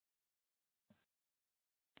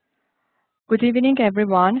Good evening,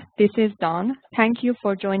 everyone. This is Dawn. Thank you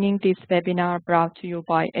for joining this webinar brought to you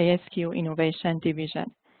by ASQ Innovation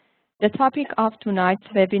Division. The topic of tonight's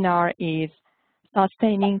webinar is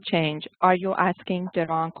Sustaining Change. Are you asking the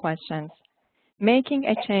wrong questions? Making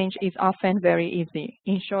a change is often very easy.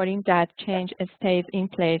 Ensuring that change stays in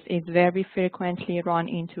place is where we frequently run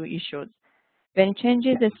into issues. When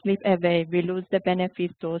changes slip away, we lose the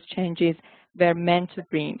benefits those changes were meant to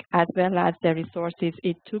bring, as well as the resources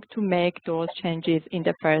it took to make those changes in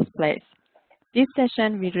the first place. This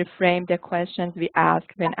session will reframe the questions we ask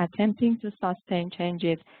when attempting to sustain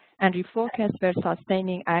changes and refocus where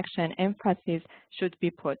sustaining action emphasis should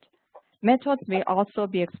be put. Methods will also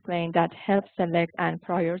be explained that help select and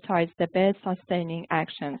prioritize the best sustaining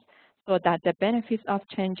actions so that the benefits of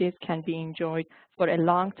changes can be enjoyed for a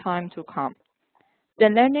long time to come. The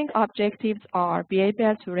learning objectives are be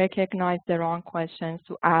able to recognize the wrong questions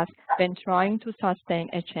to ask when trying to sustain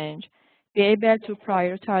a change, be able to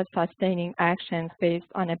prioritize sustaining actions based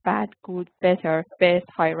on a bad, good, better, best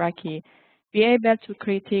hierarchy, be able to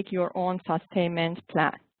critique your own sustainment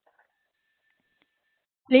plan.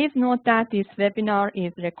 Please note that this webinar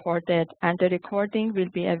is recorded and the recording will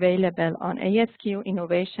be available on ASQ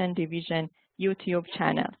Innovation Division YouTube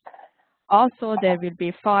channel. Also, there will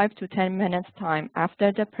be 5 to 10 minutes time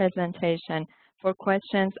after the presentation for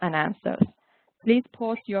questions and answers. Please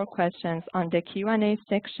post your questions on the Q&A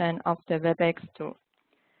section of the WebEx tool.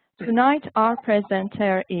 Tonight, our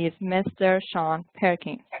presenter is Mr. Sean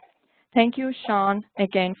Perkins. Thank you, Sean,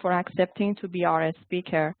 again for accepting to be our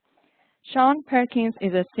speaker. Sean Perkins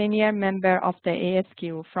is a senior member of the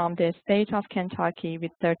ASQ from the state of Kentucky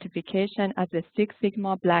with certification as a Six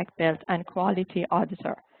Sigma Black Belt and Quality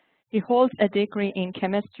Auditor. He holds a degree in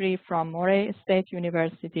chemistry from Murray State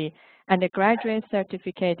University and a graduate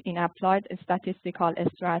certificate in applied statistical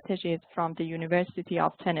strategies from the University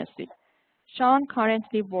of Tennessee. Sean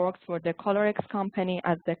currently works for the Colorex company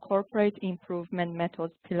as the Corporate Improvement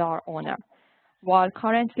Methods Pillar owner. While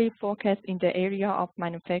currently focused in the area of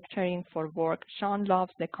manufacturing for work, Sean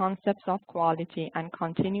loves the concepts of quality and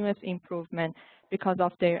continuous improvement because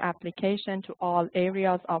of their application to all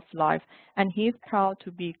areas of life, and he is proud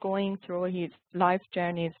to be going through his life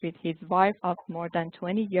journeys with his wife of more than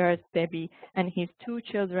 20 years, Debbie, and his 2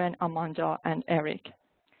 children, Amanda and Eric.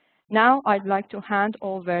 Now I'd like to hand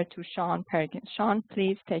over to Sean Perkins. Sean,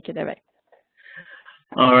 please take it away.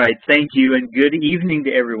 All right, thank you, and good evening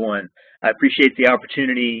to everyone. I appreciate the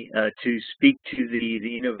opportunity to speak to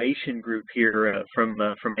the innovation group here from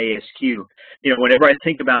ASQ. You know, whenever I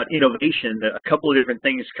think about innovation, a couple of different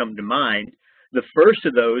things come to mind. The first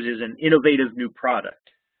of those is an innovative new product.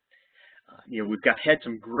 You know, we've had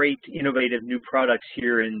some great innovative new products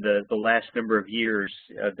here in the last number of years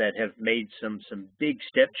that have made some big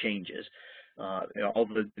step changes. All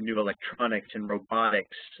the new electronics and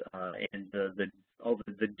robotics and all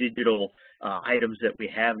the digital items that we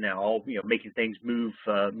have now, all making things move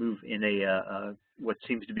in a what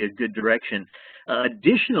seems to be a good direction.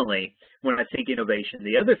 Additionally, when I think innovation,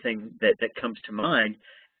 the other thing that comes to mind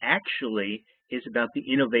actually is about the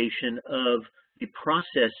innovation of the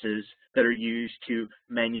processes that are used to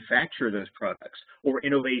manufacture those products, or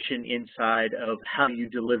innovation inside of how you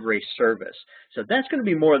deliver a service. So that's going to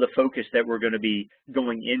be more of the focus that we're going to be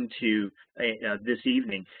going into this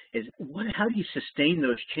evening, is how do you sustain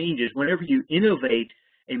those changes whenever you innovate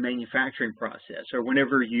a manufacturing process, or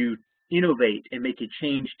whenever you innovate and make a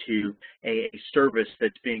change to a service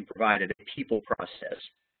that's being provided, a people process.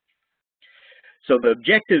 So the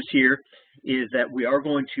objectives here is that we are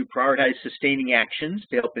going to prioritize sustaining actions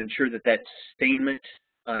to help ensure that sustainment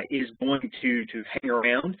is going to hang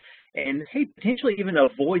around, and hey, potentially even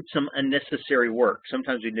avoid some unnecessary work.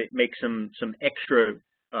 Sometimes we make some extra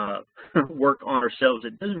work on ourselves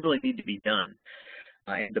that doesn't really need to be done.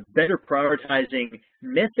 And the better prioritizing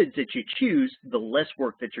methods that you choose, the less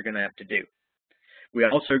work that you're going to have to do. We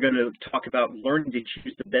also are going to talk about learning to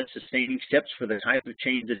choose the best sustaining steps for the type of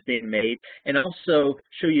change that's being made, and also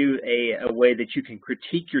show you a way that you can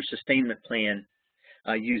critique your sustainment plan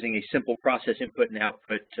using a simple process input and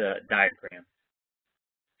output diagram.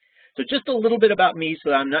 So just a little bit about me,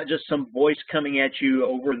 so I'm not just some voice coming at you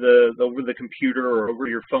over the computer or over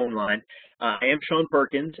your phone line. I am Sean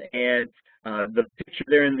Perkins, and The picture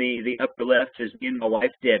there in the upper left is me and my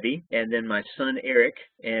wife Debbie, and then my son Eric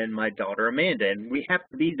and my daughter Amanda. And we happen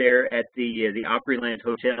to be there at the Opryland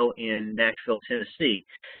Hotel in Nashville, Tennessee.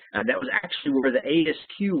 That was actually where the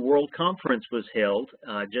ASQ World Conference was held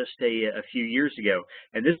just a few years ago.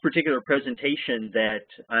 And this particular presentation that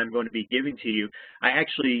I'm going to be giving to you, I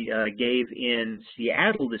actually gave in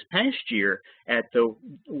Seattle this past year at the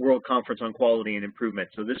World Conference on Quality and Improvement.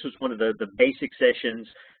 So this was one of the basic sessions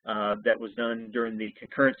that was done during the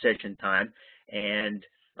concurrent session time, and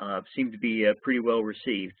seemed to be pretty well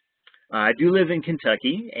received. I do live in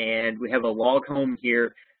Kentucky, and we have a log home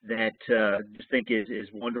here that I just think is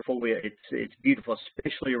wonderful. It's beautiful,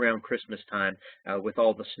 especially around Christmas time with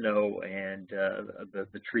all the snow and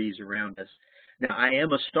the trees around us. Now, I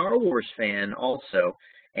am a Star Wars fan also,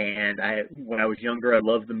 and when I was younger, I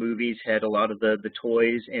loved the movies, had a lot of the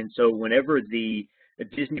toys, and so whenever the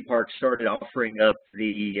Disney parks started offering up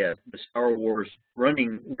the Star Wars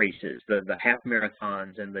running races, the half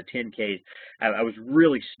marathons and the 10Ks. I was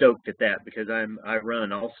really stoked at that because I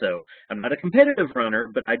run also. I'm not a competitive runner,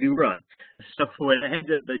 but I do run. So when I had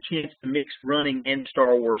the chance to mix running and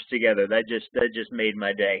Star Wars together, that just made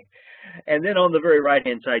my day. And then on the very right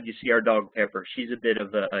hand side, you see our dog Pepper. She's a bit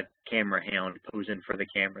of a camera hound posing for the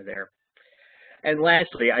camera there. And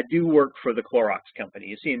lastly, I do work for the Clorox company.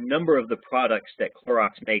 You see a number of the products that Clorox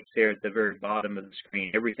makes there at the very bottom of the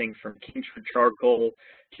screen. Everything from Kingsford charcoal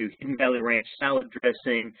to Hidden Valley Ranch salad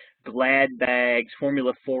dressing, Glad bags,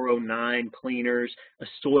 Formula 409 cleaners,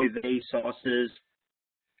 soy vase sauces.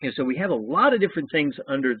 And so we have a lot of different things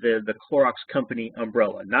under the Clorox company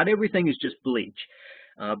umbrella. Not everything is just bleach.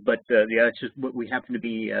 But that's just what we happen to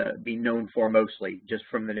be known for mostly, just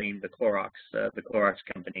from the name the Clorox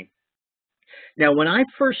company. Now, when I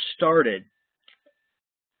first started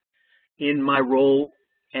in my role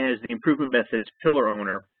as the Improvement Methods pillar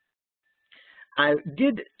owner, I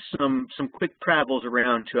did some quick travels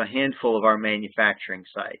around to a handful of our manufacturing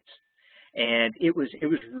sites, and it was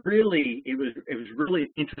really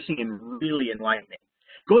interesting and really enlightening.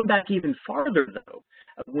 Going back even farther, though,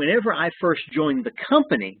 whenever I first joined the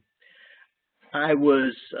company, I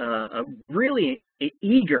was really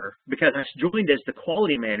eager because I joined as the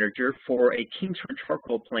quality manager for a Kingsford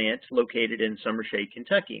charcoal plant located in Summershade,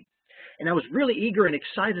 Kentucky. And I was really eager and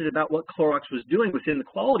excited about what Clorox was doing within the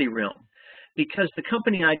quality realm because the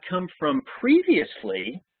company I'd come from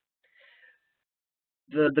previously,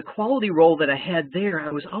 the quality role that I had there,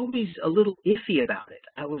 I was always a little iffy about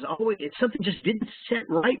it. Something just didn't set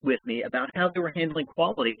right with me about how they were handling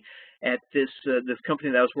quality at this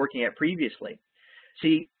company that I was working at previously.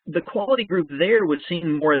 See, the quality group there was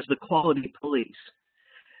seen more as the quality police.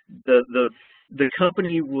 The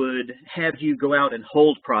company would have you go out and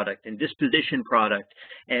hold product and disposition product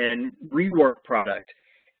and rework product,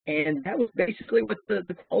 and that was basically what the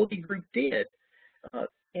quality group did.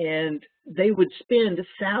 And they would spend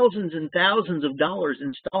thousands and thousands of dollars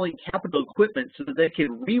installing capital equipment so that they could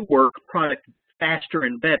rework product faster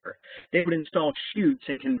and better. They would install chutes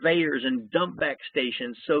and conveyors and dump back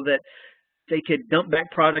stations so that they could dump back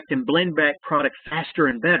product and blend back product faster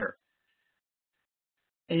and better.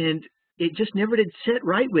 And it just never did sit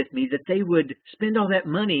right with me that they would spend all that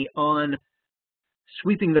money on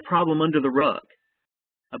sweeping the problem under the rug,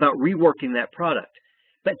 about reworking that product.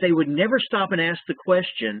 But they would never stop and ask the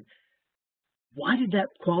question, why did that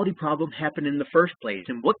quality problem happen in the first place?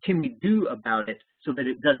 And what can we do about it so that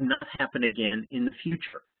it does not happen again in the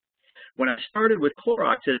future? When I started with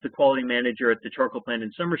Clorox as the quality manager at the charcoal plant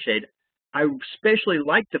in Summershade, I especially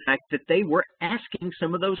liked the fact that they were asking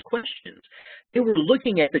some of those questions. They were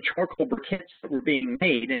looking at the charcoal briquettes that were being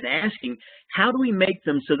made and asking, how do we make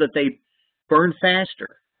them so that they burn faster?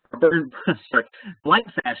 Light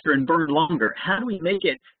faster and burn longer. How do we make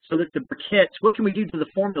it so that the briquettes, what can we do to the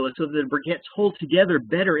formula so that the briquettes hold together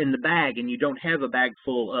better in the bag and you don't have a bag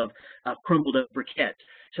full of crumbled up briquettes?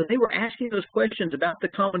 So they were asking those questions about the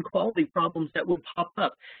common quality problems that would pop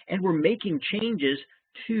up, and were making changes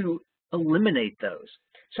to eliminate those.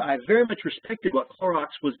 So I very much respected what Clorox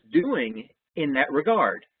was doing in that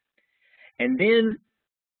regard. And then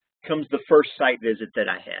comes the first site visit that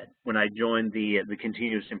I had when I joined the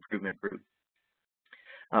continuous improvement group.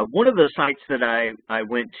 One of the sites that I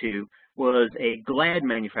went to was a Glad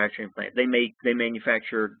manufacturing plant. They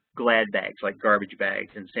manufacture Glad bags, like garbage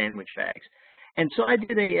bags and sandwich bags. And so I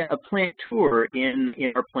did a plant tour in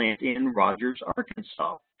our plant in Rogers,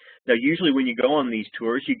 Arkansas. Now, usually when you go on these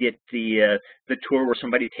tours, you get the tour where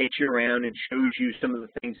somebody takes you around and shows you some of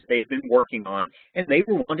the things that they've been working on. And they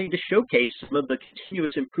were wanting to showcase some of the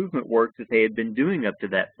continuous improvement work that they had been doing up to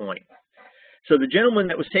that point. So the gentleman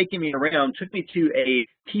that was taking me around took me to a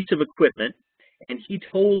piece of equipment, and he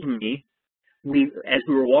told me, as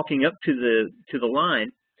we were walking up to the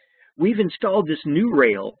line, we've installed this new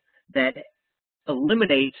rail that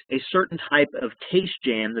eliminates a certain type of case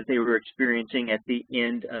jam that they were experiencing at the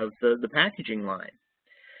end of the packaging line.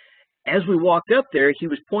 As we walked up there, he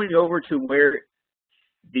was pointing over to where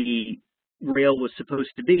the rail was supposed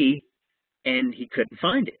to be, and he couldn't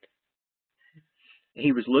find it.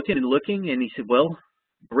 He was looking and looking, and he said, well,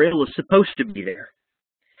 the rail is supposed to be there.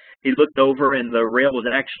 He looked over, and the rail was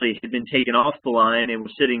had been taken off the line and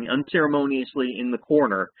was sitting unceremoniously in the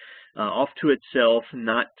corner, off to itself,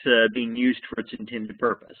 not being used for its intended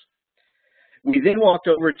purpose. We then walked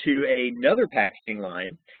over to another packaging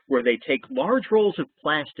line where they take large rolls of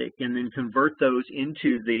plastic and then convert those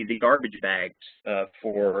into the garbage bags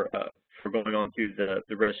for going on through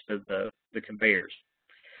the rest of the conveyors.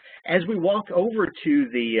 As we walked over to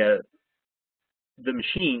the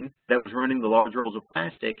machine that was running the large rolls of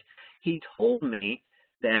plastic, he told me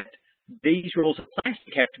that these rolls of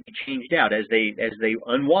plastic have to be changed out as they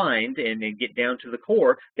unwind and then get down to the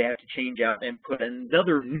core. They have to change out and put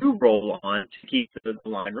another new roll on to keep the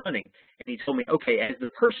line running. And he told me, okay, as the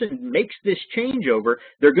person makes this changeover,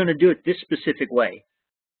 they're going to do it this specific way.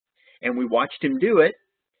 And we watched him do it,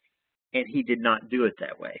 and he did not do it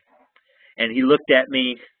that way. And he looked at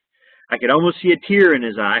me. I could almost see a tear in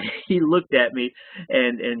his eye. He looked at me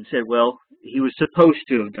and said, well, he was supposed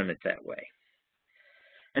to have done it that way.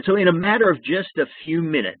 And so in a matter of just a few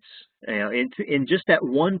minutes, in just that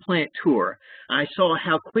one plant tour, I saw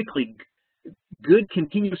how quickly good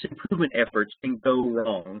continuous improvement efforts can go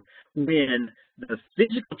wrong when the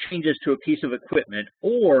physical changes to a piece of equipment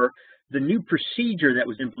or the new procedure that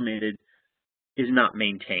was implemented is not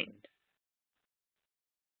maintained.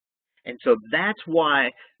 And so that's why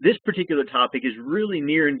this particular topic is really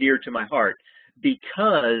near and dear to my heart,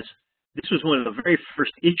 because this was one of the very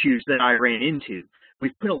first issues that I ran into.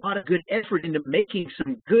 We've put a lot of good effort into making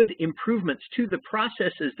some good improvements to the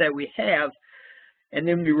processes that we have, and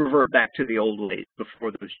then we revert back to the old ways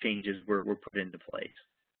before those changes were put into place.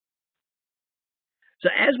 So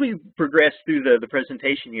as we progress through the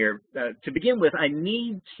presentation here, to begin with, I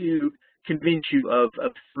need to convince you of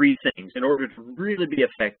three things in order to really be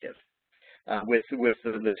effective with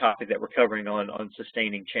the topic that we're covering on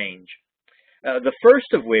sustaining change. The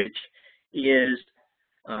first of which is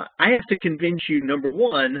I have to convince you, number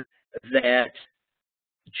one, that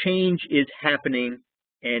change is happening,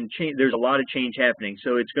 and there's a lot of change happening,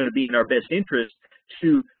 so it's going to be in our best interest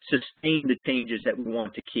to sustain the changes that we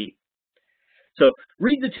want to keep. So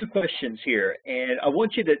read the two questions here, and I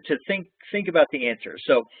want you to think about the answer.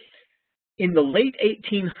 So in the late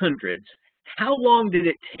 1800s, how long did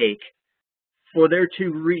it take for them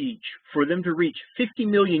to reach 50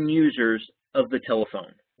 million users of the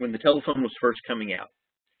telephone when the telephone was first coming out?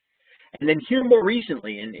 And then here more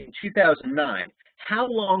recently, in 2009, how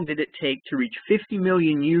long did it take to reach 50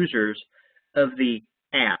 million users of the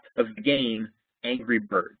app, of the game, Angry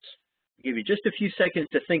Birds? I'll give you just a few seconds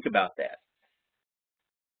to think about that.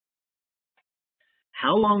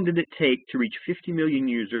 How long did it take to reach 50 million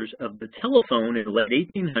users of the telephone in the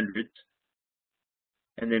late 1800s?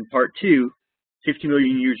 And then part two, 50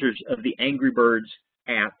 million users of the Angry Birds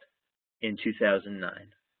app in 2009.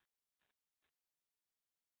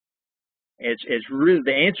 It's really,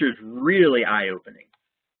 the answer is really eye-opening.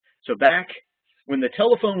 So back when the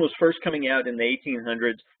telephone was first coming out in the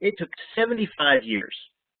 1800s, it took 75 years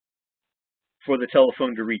for the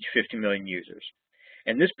telephone to reach 50 million users.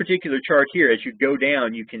 And this particular chart here, as you go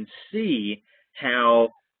down, you can see how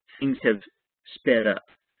things have sped up.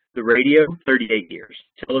 The radio, 38 years.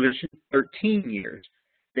 Television, 13 years.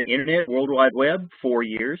 The Internet, World Wide Web, 4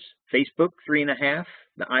 years. Facebook, 3.5.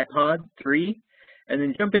 The iPod, 3. And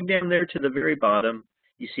then jumping down there to the very bottom,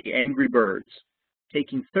 you see Angry Birds,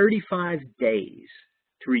 taking 35 days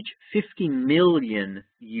to reach 50 million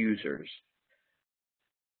users.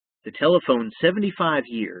 The telephone, 75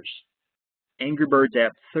 years. Angry Birds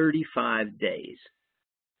app, 35 days.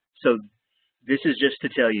 So this is just to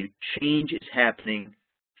tell you, change is happening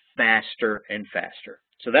faster and faster.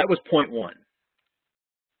 So that was point one.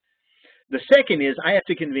 The second is I have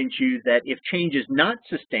to convince you that if change is not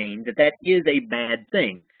sustained, that is a bad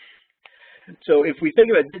thing. So if we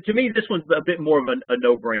think about it, to me, this one's a bit more of a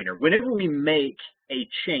no-brainer. Whenever we make a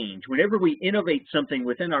change, whenever we innovate something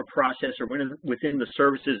within our process or within the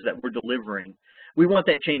services that we're delivering, we want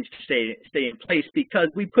that change to stay in place because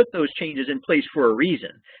we put those changes in place for a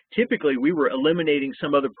reason. Typically, we were eliminating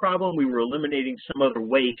some other problem, we were eliminating some other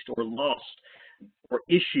waste or loss or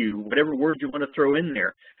issue, whatever word you want to throw in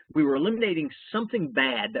there. we were eliminating something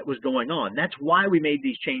bad that was going on. That's why we made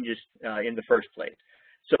these changes in the first place.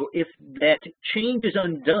 So if that change is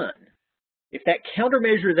undone, if that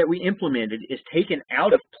countermeasure that we implemented is taken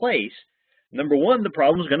out of place, number one, the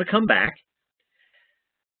problem is going to come back.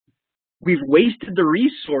 We've wasted the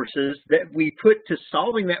resources that we put to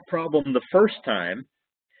solving that problem the first time.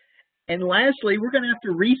 And lastly, we're going to have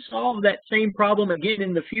to resolve that same problem again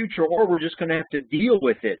in the future, or we're just going to have to deal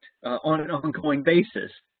with it on an ongoing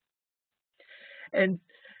basis. And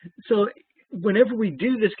so whenever we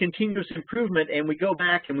do this continuous improvement and we go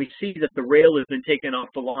back and we see that the rail has been taken off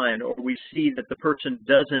the line, or we see that the person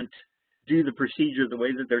doesn't do the procedure the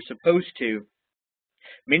way that they're supposed to,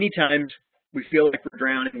 many times we feel like we're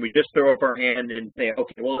drowning. We just throw up our hand and say,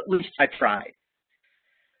 okay, well, at least I tried.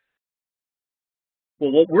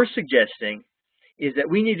 Well, what we're suggesting is that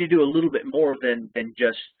we need to do a little bit more than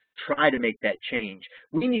just try to make that change.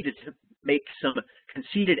 We need to make some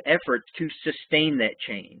conceded efforts to sustain that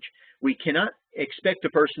change. We cannot expect a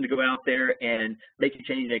person to go out there and make a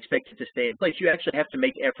change and expect it to stay in place. You actually have to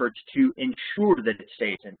make efforts to ensure that it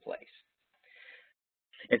stays in place.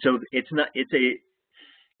 And so it's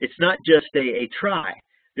not just a try.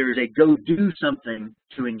 There is a go do something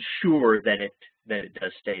to ensure that it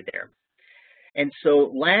does stay there. And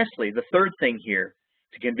so lastly, the third thing here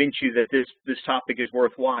to convince you that this topic is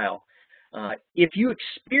worthwhile, if you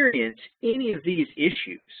experience any of these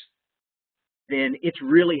issues, then it's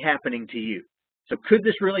really happening to you. So could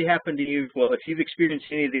this really happen to you? Well, if you've experienced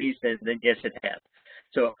any of these, then yes, it has.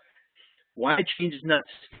 So why change is not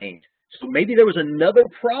sustained? So maybe there was another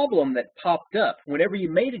problem that popped up. Whenever you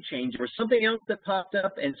made a change, there was something else that popped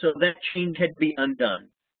up, and so that change had to be undone.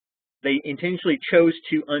 They intentionally chose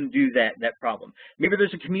to undo that problem. Maybe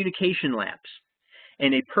there's a communication lapse,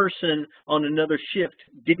 and a person on another shift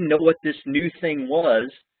didn't know what this new thing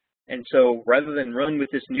was, and so rather than run with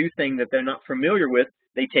this new thing that they're not familiar with,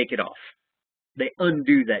 they take it off. They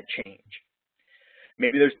undo that change.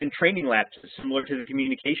 Maybe there's been training lapses, similar to the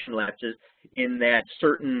communication lapses, in that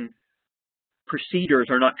certain procedures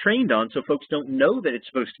are not trained on, so folks don't know that it's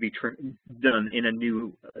supposed to be done in a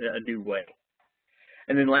new way.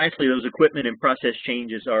 And then lastly, those equipment and process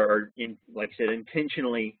changes are like I said,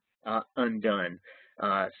 intentionally undone.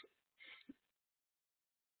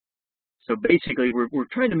 So basically, we're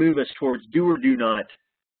trying to move us towards do or do not.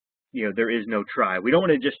 There is no try. We don't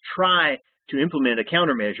want to just try to implement a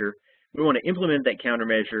countermeasure. We want to implement that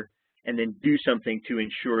countermeasure and then do something to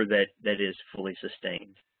ensure that that is fully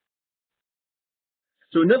sustained.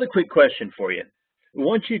 So another quick question for you. I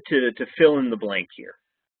want you to fill in the blank here.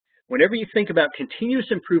 Whenever you think about continuous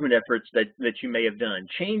improvement efforts that you may have done,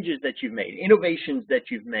 changes that you've made, innovations that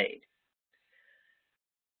you've made,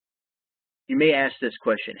 you may ask this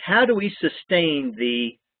question: how do we sustain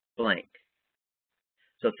the blank?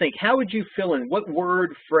 So think, how would you fill in, what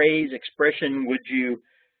word, phrase, expression would you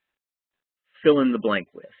fill in the blank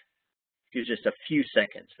with? Give just a few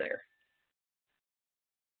seconds there.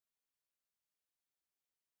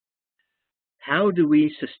 How do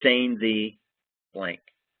we sustain the blank?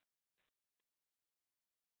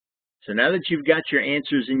 So now that you've got your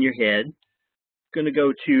answers in your head, I'm going to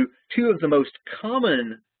go to two of the most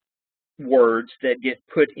common words that get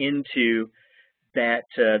put into that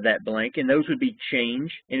blank, and those would be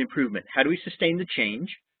change and improvement. How do we sustain the change?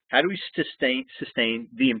 How do we sustain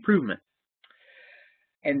the improvement?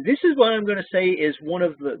 And this is what I'm going to say is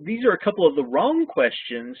these are a couple of the wrong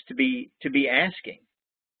questions to be asking.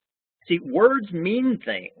 See, words mean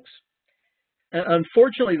things.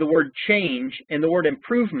 Unfortunately, the word change and the word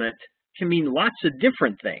improvement can mean lots of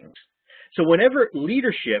different things. So whenever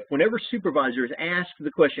leadership, whenever supervisors ask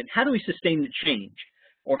the question, how do we sustain the change?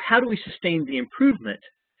 Or how do we sustain the improvement?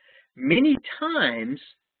 Many times,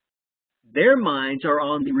 their minds are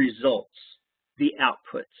on the results, the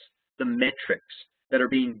outputs, the metrics that are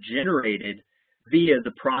being generated via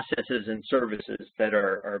the processes and services that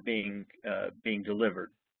are being delivered.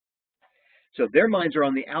 So their minds are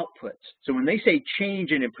on the outputs. So when they say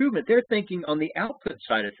change and improvement, they're thinking on the output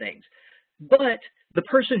side of things. But the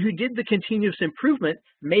person who did the continuous improvement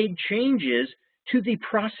made changes to the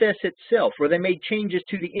process itself, or they made changes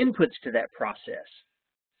to the inputs to that process.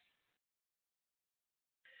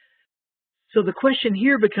 So the question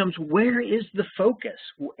here becomes, where is the focus,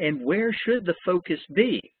 and where should the focus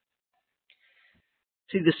be?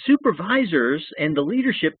 See, the supervisors and the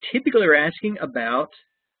leadership typically are asking about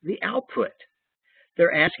the output.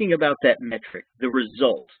 They're asking about that metric, the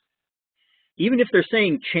result. Even if they're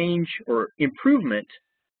saying change or improvement,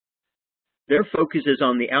 their focus is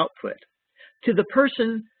on the output. To the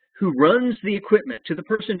person who runs the equipment, to the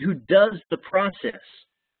person who does the process,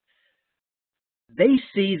 they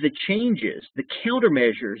see the changes, the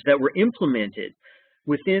countermeasures that were implemented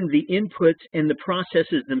within the inputs and the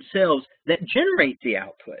processes themselves that generate the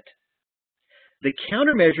output. The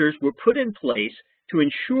countermeasures were put in place to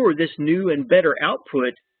ensure this new and better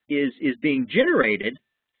output is being generated,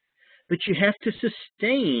 but you have to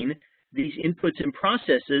sustain these inputs and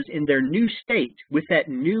processes in their new state with that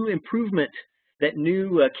new improvement, that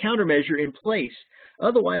new countermeasure in place.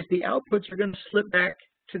 Otherwise, the outputs are going to slip back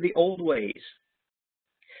to the old ways.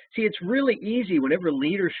 See, it's really easy whenever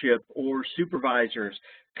leadership or supervisors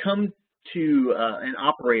come to an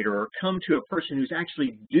operator or come to a person who's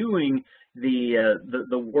actually doing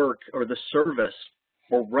the work or the service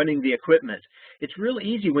or running the equipment. It's really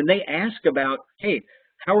easy when they ask about, hey,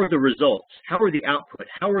 how are the results? How are the output?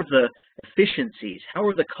 How are the efficiencies? How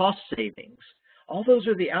are the cost savings? All those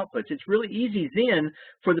are the outputs. It's really easy then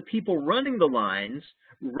for the people running the lines,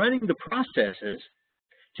 running the processes,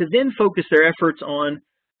 to then focus their efforts on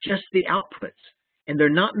just the outputs. And they're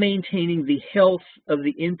not maintaining the health of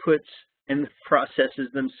the inputs and the processes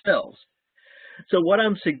themselves. So what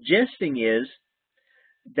I'm suggesting is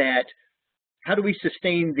that how do we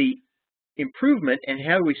sustain the improvement and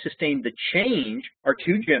how do we sustain the change are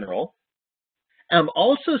too general. I'm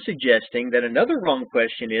also suggesting that another wrong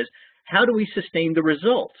question is, how do we sustain the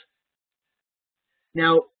result?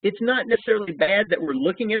 Now, it's not necessarily bad that we're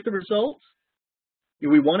looking at the results.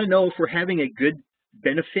 We want to know if we're having a good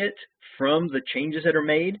benefit from the changes that are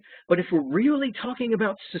made, but if we're really talking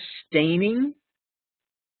about sustaining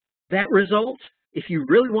that result, if you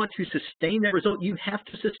really want to sustain that result, you have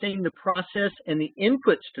to sustain the process and the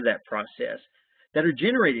inputs to that process that are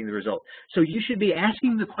generating the result. So you should be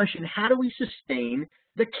asking the question, how do we sustain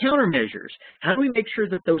the countermeasures? How do we make sure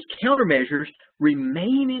that those countermeasures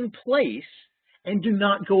remain in place and do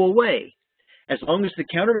not go away? As long as the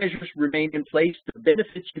countermeasures remain in place, the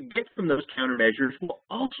benefits you get from those countermeasures will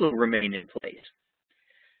also remain in place.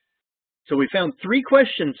 So we found 3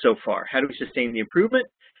 questions so far. How do we sustain the improvement?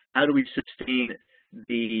 How do we sustain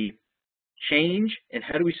the change? And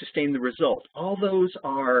how do we sustain the result? All those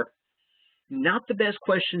are not the best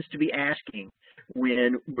questions to be asking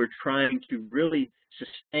when we're trying to really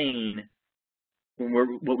sustain,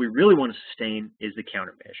 what we really want to sustain is the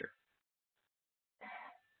countermeasure.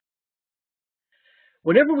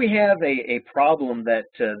 Whenever we have a problem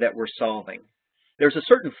that we're solving, there's a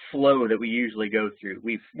certain flow that we usually go through.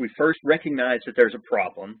 We first recognize that there's a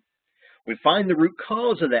problem. We find the root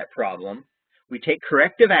cause of that problem. We take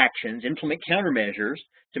corrective actions, implement countermeasures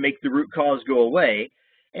to make the root cause go away.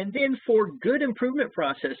 And then for good improvement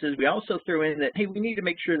processes, we also throw in that, hey, we need to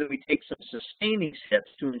make sure that we take some sustaining steps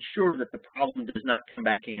to ensure that the problem does not come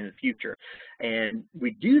back in the future. And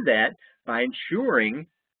we do that by ensuring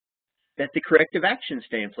that the corrective actions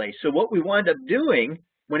stay in place. So what we wind up doing,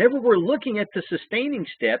 whenever we're looking at the sustaining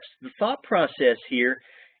steps, the thought process here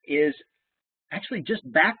is actually just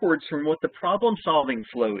backwards from what the problem-solving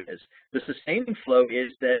flow is. The sustaining flow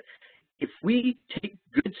is that if we take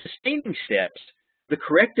good sustaining steps, the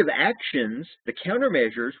corrective actions, the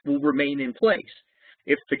countermeasures, will remain in place.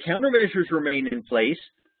 If the countermeasures remain in place,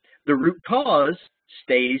 the root cause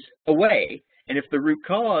stays away. And if the root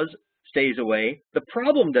cause stays away, the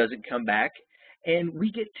problem doesn't come back, and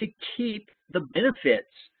we get to keep the benefits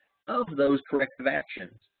of those corrective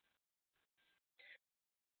actions.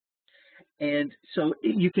 And so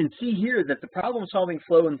you can see here that the problem-solving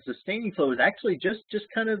flow and the sustaining flow is actually just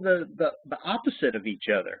kind of the opposite of each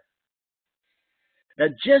other. Now,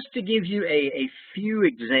 just to give you a few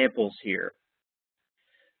examples here,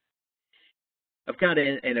 I've got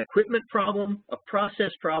an equipment problem, a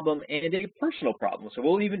process problem, and a personal problem. So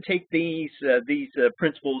we'll even take these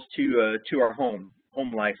principles to our home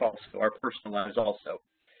life also, our personal lives also.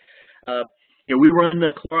 We run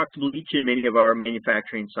the Clorox bleach in many of our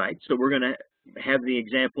manufacturing sites, so we're going to have the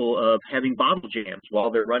example of having bottle jams while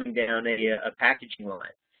they're running down a packaging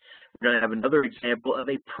line. We're going to have another example of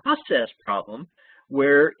a process problem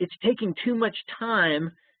where it's taking too much time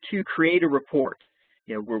to create a report.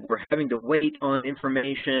 We're having to wait on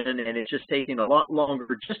information, and it's just taking a lot longer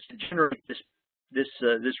just to generate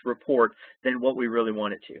this report than what we really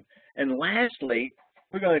want it to. And lastly,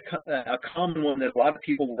 we're going to, a common one that a lot of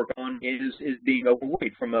people work on is being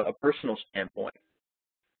overweight from a personal standpoint.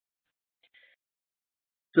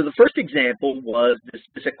 So the first example was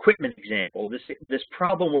this equipment example, this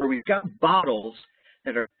problem where we've got bottles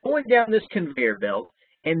that are going down this conveyor belt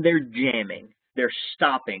and they're jamming. They're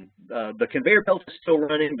stopping. The conveyor belt is still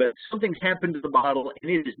running, but something's happened to the bottle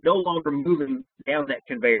and it is no longer moving down that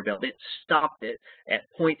conveyor belt. It stopped it at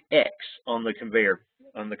point X on the conveyor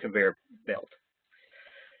belt.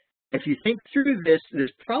 If you think through this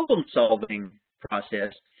problem-solving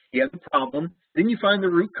process. You have the problem, then you find the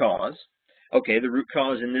root cause. Okay, the root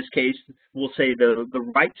cause in this case, we'll say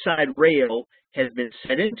the right side rail has been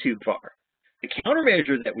set in too far. The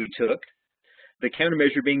countermeasure that we took, the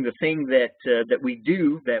countermeasure being the thing that we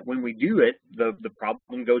do, that when we do it, the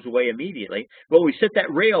problem goes away immediately. Well, we set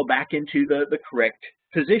that rail back into the correct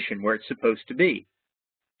position where it's supposed to be.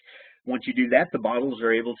 Once you do that, the bottles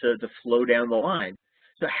are able to flow down the line.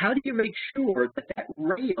 So how do you make sure that that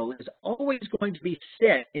rail is always going to be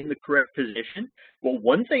set in the correct position? Well,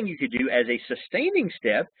 one thing you could do as a sustaining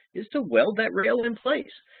step is to weld that rail in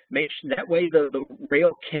place. That way the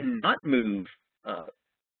rail cannot move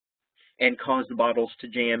and cause the bottles to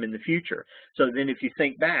jam in the future. So then if you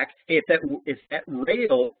think back, hey, if that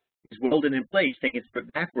rail is welded in place, thinking it's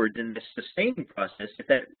put backwards in the sustaining process,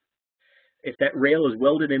 if that rail is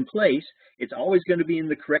welded in place, it's always going to be in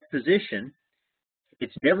the correct position.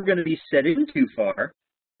 It's never going to be set in too far,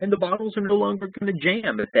 and the bottles are no longer going to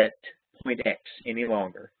jam at that point X any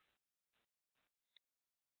longer.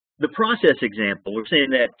 The process example, we're saying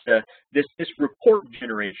that this report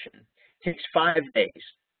generation takes 5 days,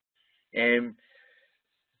 and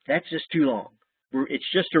that's just too long.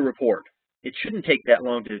 It's just a report. It shouldn't take that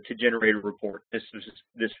long to generate a report, this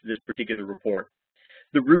particular report.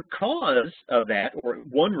 The root cause of that, or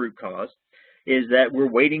one root cause, is that we're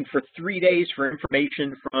waiting for 3 days for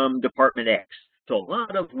information from Department X. So a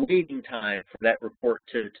lot of waiting time for that report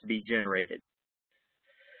to be generated.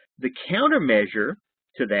 The countermeasure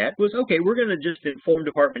to that was, okay, we're going to just inform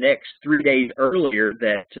Department X 3 days earlier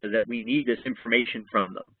that we need this information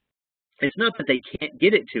from them. It's not that they can't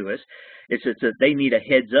get it to us, it's that they need a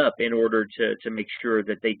heads up in order to make sure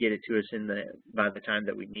that they get it to us by the time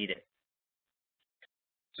that we need it.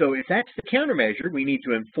 So if that's the countermeasure, we need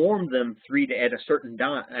to inform them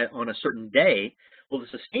on a certain day. Well, the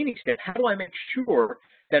sustaining step, how do I make sure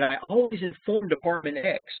that I always inform Department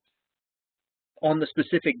X on the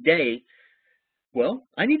specific day? Well,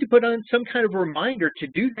 I need to put on some kind of a reminder to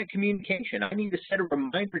do that communication. I need to set a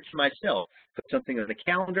reminder to myself, put something on the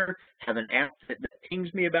calendar, have an app that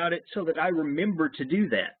pings me about it so that I remember to do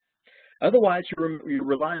that. Otherwise, you're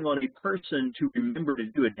relying on a person to remember to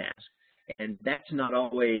do a task. And that's not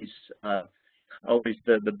always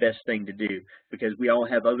the best thing to do, because we all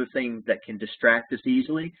have other things that can distract us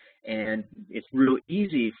easily, and it's real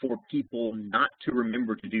easy for people not to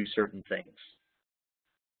remember to do certain things.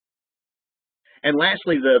 And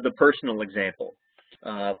lastly, the personal example.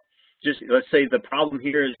 Just let's say the problem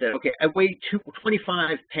here is that, okay, I weigh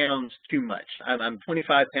 25 pounds too much. I'm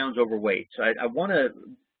 25 pounds overweight, so I want to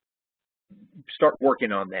start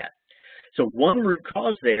working on that. So one root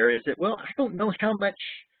cause there is that, well, I don't know how much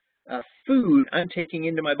food I'm taking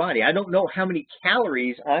into my body. I don't know how many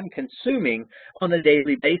calories I'm consuming on a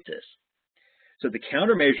daily basis. So the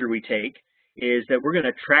countermeasure we take is that we're going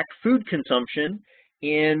to track food consumption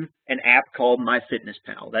in an app called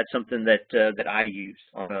MyFitnessPal. That's something that I use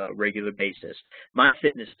on a regular basis.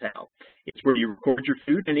 MyFitnessPal. It's where you record your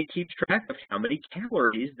food, and it keeps track of how many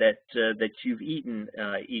calories that you've eaten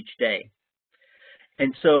each day.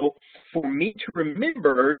 And so for me to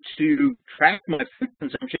remember to track my food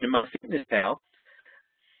consumption in MyFitnessPal,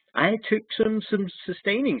 I took some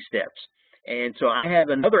sustaining steps. And so I have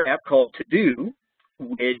another app called To Do,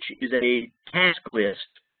 which is a task list,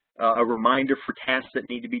 a reminder for tasks that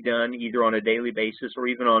need to be done either on a daily basis or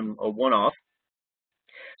even on a one-off.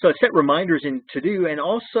 So I set reminders in To Do and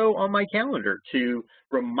also on my calendar to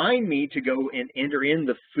remind me to go and enter in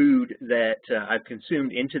the food that I've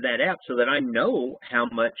consumed into that app so that I know how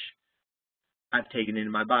much I've taken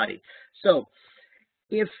into my body. So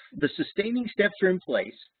if the sustaining steps are in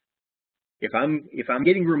place, if I'm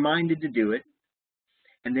getting reminded to do it,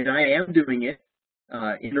 and then I am doing it,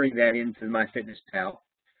 entering that into MyFitnessPal,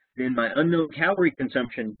 then my unknown calorie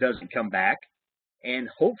consumption doesn't come back. And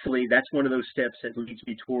hopefully that's one of those steps that leads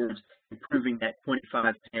me towards improving that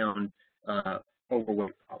 25-pound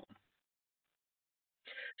overweight problem.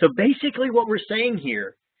 So basically what we're saying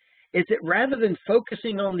here is that rather than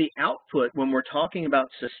focusing on the output when we're talking about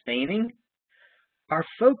sustaining, our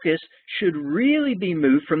focus should really be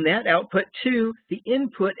moved from that output to the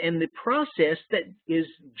input and the process that is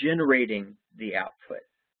generating the output.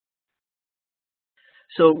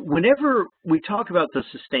 So whenever we talk about the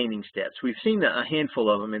sustaining steps, we've seen a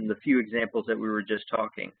handful of them in the few examples that we were just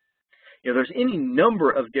talking. You know, there's any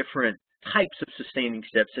number of different types of sustaining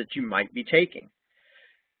steps that you might be taking.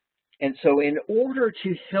 And so in order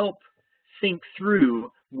to help think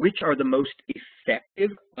through which are the most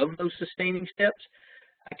effective of those sustaining steps,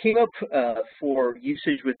 I came up for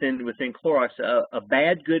usage within Clorox a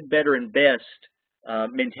bad, good, better, and best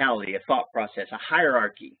mentality, a thought process, a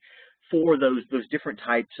hierarchy for those different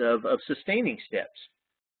types of sustaining steps.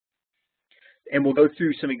 And we'll go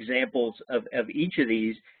through some examples of each of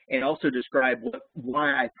these and also describe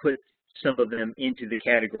why I put some of them into the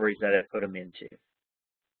categories that I put them into.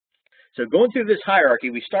 So going through this hierarchy,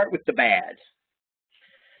 we start with the bad.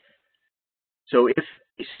 So if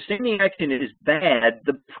a sustaining action is bad,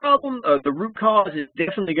 the problem, the root cause is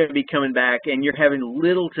definitely going to be coming back, and you're having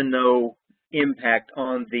little to no impact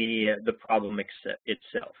on the problem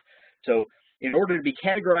itself. So in order to be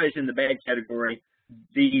categorized in the bad category,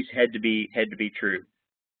 these had to be true.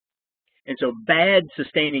 And so bad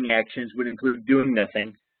sustaining actions would include doing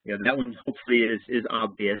nothing. You know, that one hopefully is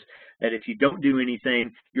obvious, that if you don't do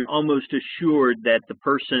anything, you're almost assured that the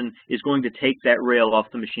person is going to take that rail off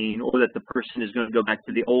the machine, or that the person is going to go back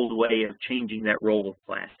to the old way of changing that roll of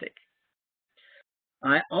plastic.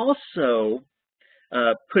 I also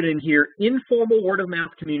put in here informal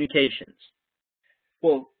word-of-mouth communications.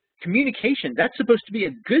 Well, communication, that's supposed to be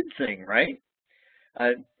a good thing, right?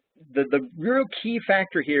 The real key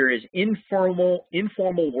factor here is informal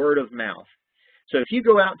word of mouth. So if you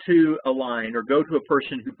go out to a line or go to a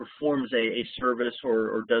person who performs a service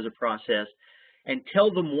or does a process and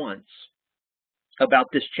tell them once about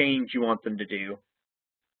this change you want them to do,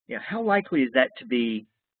 you know, how likely is that to be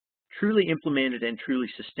truly implemented and truly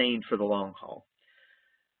sustained for the long haul?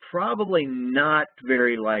 Probably not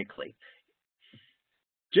very likely.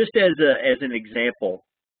 Just as an example,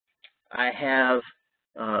 I have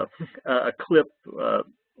a clip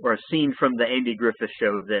or a scene from the Andy Griffith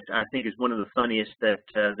Show that I think is one of the funniest that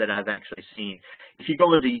I've actually seen. If you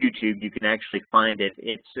go into YouTube, you can actually find it.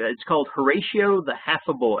 It's called Horatio the Half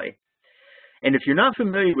a Boy. And if you're not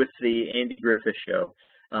familiar with the Andy Griffith Show,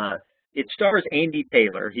 it stars Andy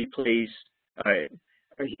Taylor. It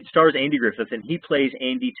stars Andy Griffith, and he plays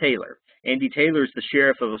Andy Taylor. Andy Taylor is the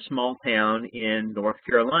sheriff of a small town in North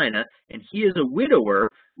Carolina, and he is a widower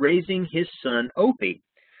raising his son Opie.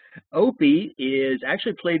 Opie is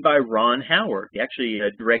actually played by Ron Howard. He actually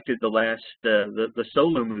directed the last the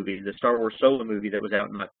Solo movie, the Star Wars Solo movie that was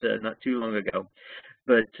out not too long ago.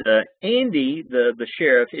 But Andy, the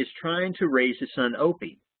sheriff, is trying to raise his son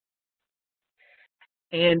Opie,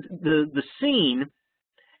 and the scene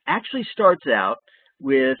actually starts out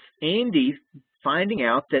with Andy finding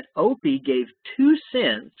out that Opie gave 2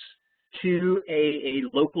 cents to a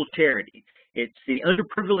local charity. It's the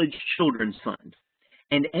Underprivileged Children's Fund.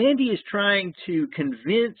 And Andy is trying to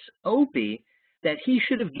convince Opie that he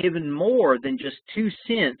should have given more than just 2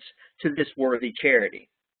 cents to this worthy charity.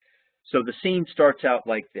 So the scene starts out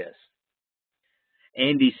like this.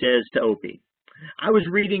 Andy says to Opie, "I was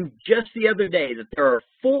reading just the other day that there are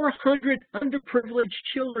 400 underprivileged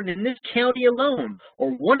children in this county alone,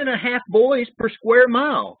 or 1.5 boys per square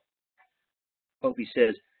mile." Opie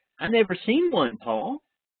says, "I've never seen one, Paul."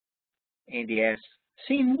 Andy asks,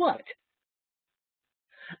 "Seen what?"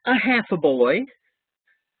 "A half a boy."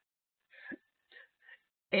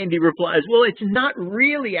 Andy replies, "Well, it's not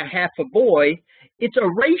really a half a boy, it's a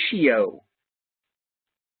ratio."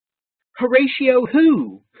 "Horatio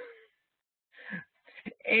who?"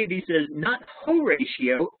 Andy says, "Not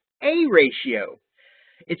Horatio, a ratio.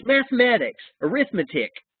 It's mathematics,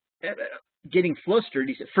 arithmetic." Getting flustered,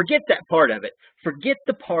 he said, "Forget that part of it. Forget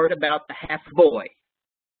the part about the half boy."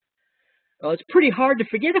 "Well, it's pretty hard to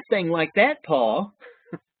forget a thing like that, Paul."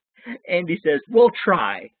 Andy says, "Well,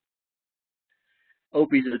 try."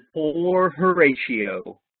 Opie says, "Poor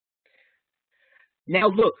Horatio." Now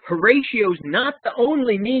look, Horatio's not the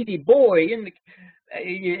only needy boy in the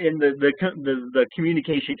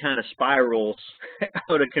communication kind of spirals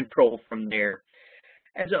out of control from there.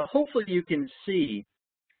 And so hopefully you can see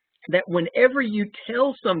that whenever you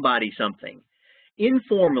tell somebody something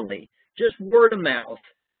informally, just word of mouth,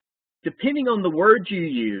 depending on the words you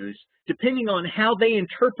use, depending on how they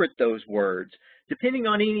interpret those words, depending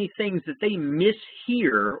on any things that they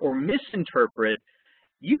mishear or misinterpret,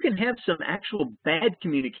 you can have some actual bad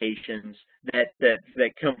communications that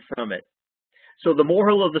come from it. So the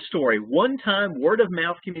moral of the story, one-time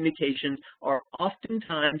word-of-mouth communications are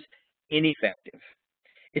oftentimes ineffective.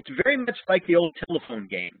 It's very much like the old telephone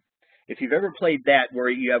game. If you've ever played that, where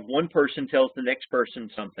you have one person tells the next person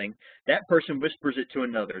something, that person whispers it to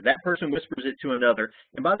another, that person whispers it to another,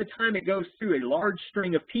 and by the time it goes through a large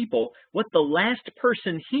string of people, what the last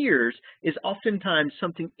person hears is oftentimes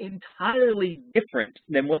something entirely different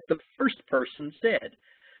than what the first person said.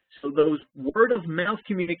 So those word-of-mouth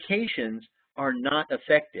communications are not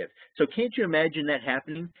effective. So can't you imagine that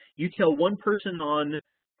happening? You tell one person on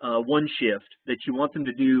one shift that you want them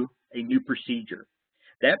to do a new procedure.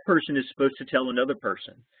 That person is supposed to tell another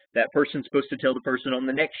person. That person's supposed to tell the person on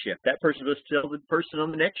the next shift. That person's supposed to tell the person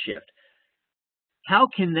on the next shift. How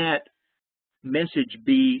can that message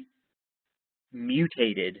be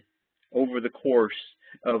mutated over the course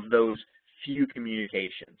of those few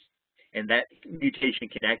communications? And that mutation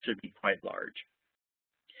can actually be quite large.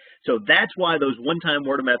 So that's why those one-time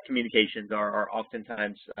word-of-mouth communications are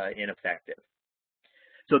oftentimes ineffective.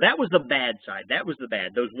 So that was the bad side. That was the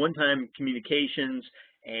bad. Those one-time communications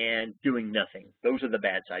and doing nothing. Those are the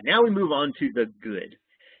bad side. Now we move on to the good.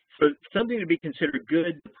 For something to be considered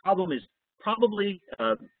good, the problem is probably,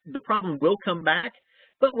 the problem will come back,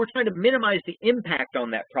 but we're trying to minimize the impact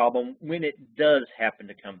on that problem when it does happen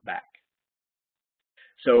to come back.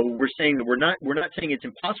 So we're saying that we're not saying it's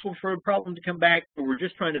impossible for a problem to come back, but we're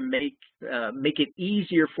just trying to make it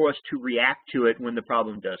easier for us to react to it when the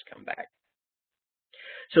problem does come back.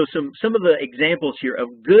 So some of the examples here of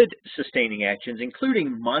good sustaining actions,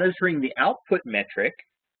 including monitoring the output metric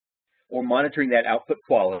or monitoring that output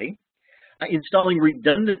quality, installing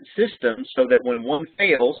redundant systems so that when one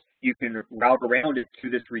fails, you can route around it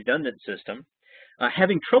through this redundant system,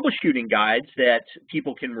 having troubleshooting guides that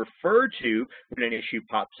people can refer to when an issue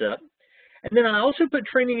pops up. And then I also put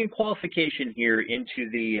training and qualification here into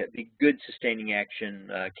the good sustaining action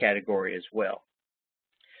category as well.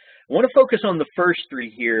 I want to focus on the first three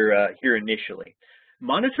here, initially.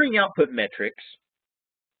 Monitoring output metrics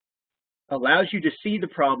allows you to see the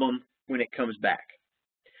problem when it comes back.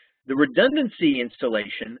 The redundancy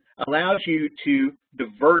installation allows you to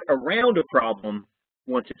divert around a problem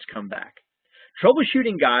once it's come back.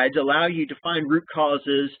 Troubleshooting guides allow you to find root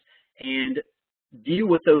causes and deal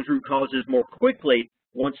with those root causes more quickly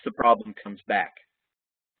once the problem comes back.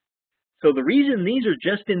 So the reason these are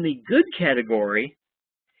just in the good category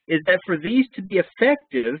is that for these to be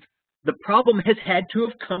effective, the problem has had to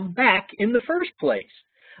have come back in the first place.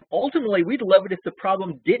 Ultimately, we'd love it if the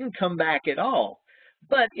problem didn't come back at all.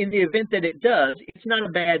 But in the event that it does, it's not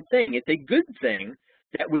a bad thing. It's a good thing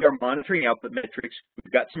that we are monitoring output metrics,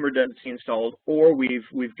 we've got some redundancy installed, or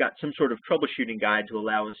we've got some sort of troubleshooting guide to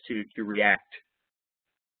allow us to react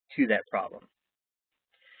to that problem.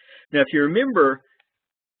 Now, if you remember,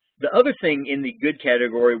 the other thing in the good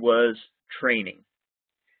category was training.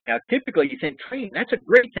 Now, typically you think training, that's a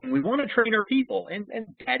great thing. We want to train our people, and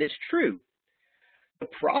that is true. The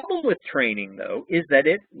problem with training, though, is that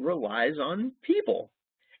it relies on people.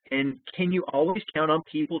 And can you always count on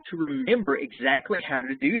people to remember exactly how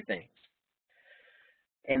to do things?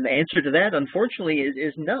 And the answer to that, unfortunately,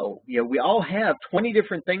 is no. You know, we all have 20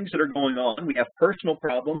 different things that are going on. We have personal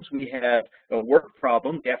problems, we have a work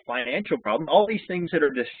problem, we have financial problems, all these things that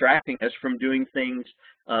are distracting us from doing things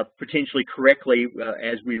potentially correctly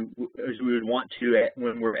as we would want to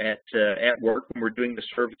when we're at work, when we're doing the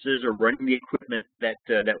services or running the equipment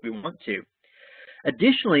that we want to.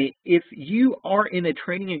 Additionally, if you are in a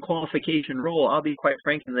training and qualification role, I'll be quite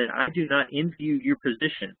frank in that I do not envy your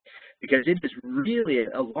position, because it is really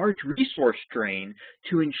a large resource drain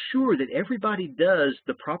to ensure that everybody does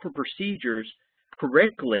the proper procedures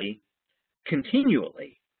correctly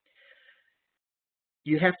continually.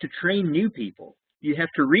 You have to train new people. You have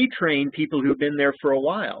to retrain people who have been there for a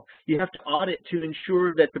while. You have to audit to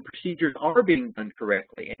ensure that the procedures are being done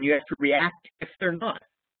correctly, and you have to react if they're not.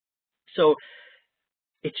 So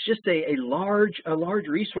it's just a large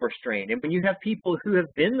resource drain. And when you have people who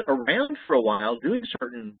have been around for a while doing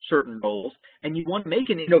certain roles, and you want to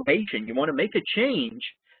make an innovation, you want to make a change,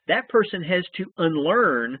 that person has to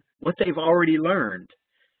unlearn what they've already learned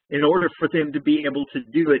in order for them to be able to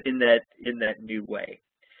do it in that new way.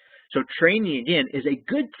 So training, again, is a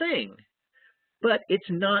good thing, but it's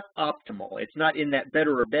not optimal. It's not in that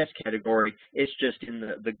better or best category. It's just in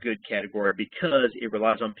the good category because it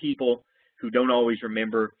relies on people who don't always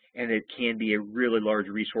remember, and it can be a really large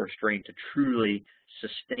resource drain to truly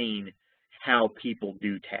sustain how people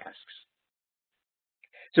do tasks.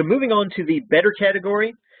 So moving on to the better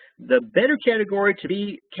category. The better category to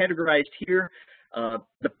be categorized here,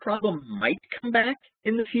 the problem might come back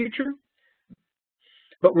in the future,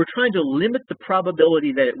 but we're trying to limit the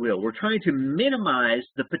probability that it will. We're trying to minimize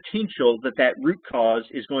the potential that that root cause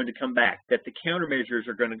is going to come back, that the countermeasures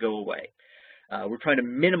are going to go away. We're trying to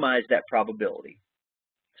minimize that probability.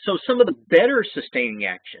 So some of the better sustaining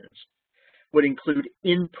actions would include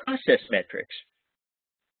in-process metrics.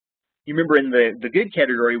 You remember in the good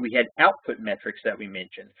category, we had output metrics that we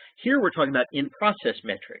mentioned. Here we're talking about in-process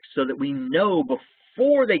metrics so that we know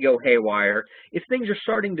before they go haywire if things are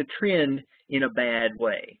starting to trend in a bad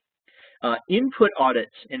way. Input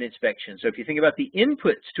audits and inspections. So if you think about the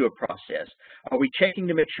inputs to a process, are we checking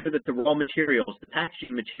to make sure that the raw materials, the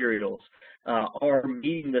packaging materials, are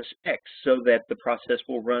meeting the specs so that the process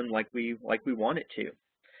will run like we want it to?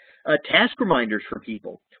 Task reminders for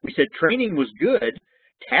people. We said training was good.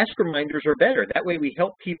 Task reminders are better. That way we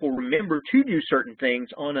help people remember to do certain things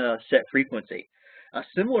on a set frequency.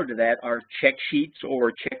 Similar to that are check sheets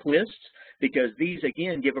or checklists, because these,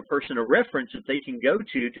 again, give a person a reference that they can go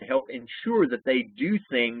to help ensure that they do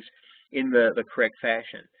things in the correct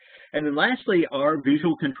fashion. And then lastly are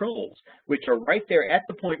visual controls, which are right there at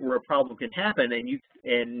the point where a problem can happen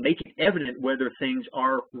and make it evident whether things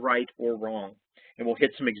are right or wrong. And we'll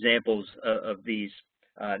hit some examples of these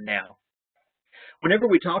now. Whenever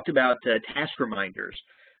we talked about task reminders,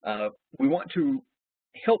 we want to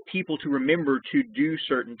help people to remember to do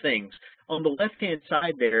certain things. On the left-hand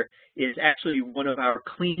side there is actually one of our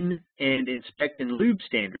clean and inspect and lube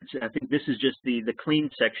standards. I think this is just the clean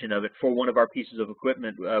section of it for one of our pieces of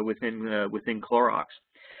equipment within Clorox.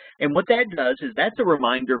 And what that does is that's a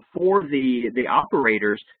reminder for the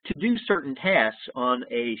operators to do certain tasks on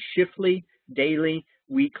a shiftly, daily,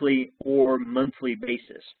 weekly, or monthly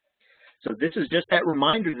basis. So this is just that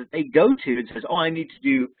reminder that they go to and says, oh, I need to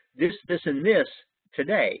do this, this, and this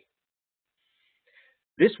today.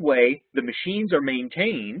 This way, the machines are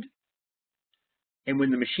maintained, and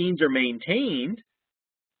when the machines are maintained,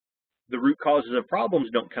 the root causes of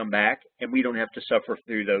problems don't come back, and we don't have to suffer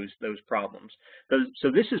through those problems.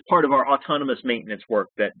 So this is part of our autonomous maintenance work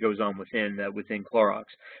that goes on within Clorox.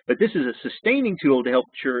 But this is a sustaining tool to help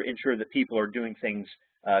ensure that people are doing things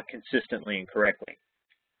consistently and correctly.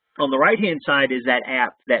 On the right-hand side is that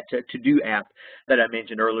app, that to-do app that I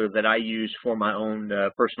mentioned earlier that I use for my own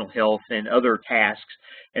personal health and other tasks.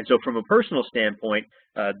 And so from a personal standpoint,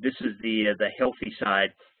 this is the healthy side,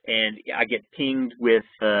 and I get pinged with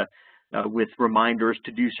reminders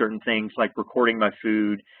to do certain things like recording my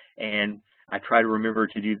food, and I try to remember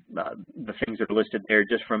to do the things that are listed there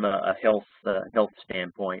just from a health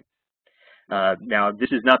standpoint. Now,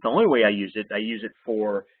 this is not the only way I use it. I use it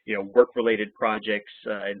for work-related projects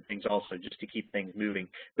and things also, just to keep things moving.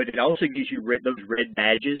 But it also gives you those red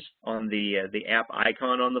badges on the app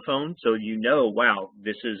icon on the phone, so you know, wow,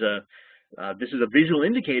 this is a visual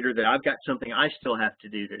indicator that I've got something I still have to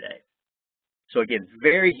do today. So again,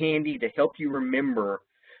 very handy to help you remember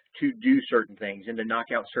to do certain things and to knock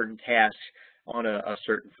out certain tasks on a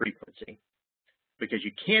certain frequency, because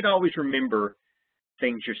you can't always remember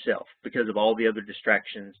things yourself because of all the other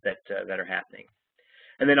distractions that are happening.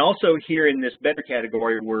 And then also here in this better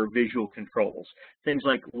category were visual controls. Things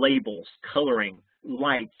like labels, coloring,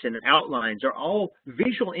 lights, and outlines are all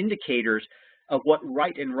visual indicators of what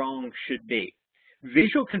right and wrong should be.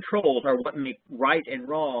 Visual controls are what make right and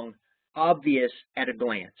wrong obvious at a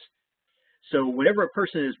glance. So whenever a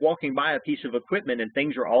person is walking by a piece of equipment and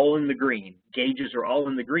things are all in the green, gauges are all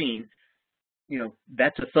in the green,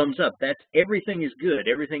 that's a thumbs up. That's everything is good.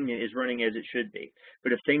 Everything is running as it should be.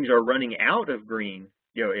 But if things are running out of green,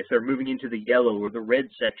 if they're moving into the yellow or the red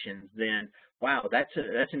sections, then wow, that's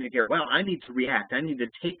an indicator. Wow, I need to react. I need to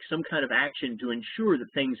take some kind of action to ensure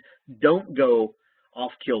that things don't go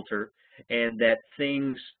off kilter, and that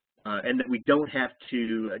we don't have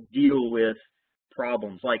to deal with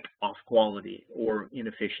problems like off quality or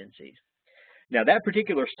inefficiencies. Now, that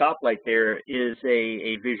particular stoplight there is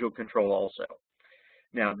a visual control also.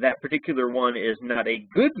 Now, that particular one is not a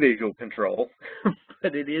good visual control,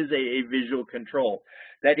 but it is a visual control.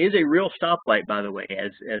 That is a real stoplight, by the way,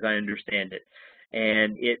 as I understand it.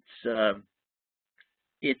 And it's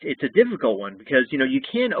a difficult one because, you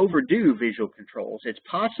can overdo visual controls. It's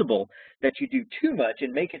possible that you do too much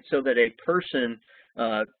and make it so that a person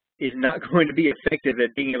is not going to be effective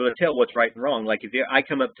at being able to tell what's right and wrong. Like if I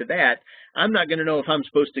come up to that, I'm not going to know if I'm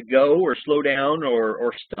supposed to go or slow down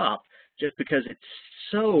or stop, just because it's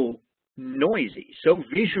so noisy, so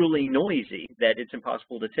visually noisy that it's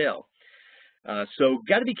impossible to tell. So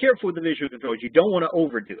got to be careful with the visual controls. You don't want to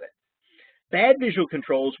overdo it. Bad visual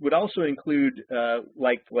controls would also include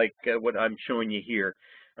like what I'm showing you here.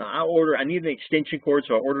 I need an extension cord,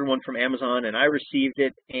 so I ordered one from Amazon and I received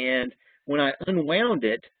it, and when I unwound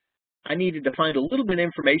it, I needed to find a little bit of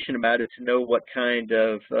information about it to know what kind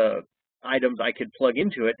of items I could plug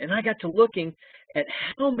into it. And I got to looking at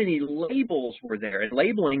how many labels were there. And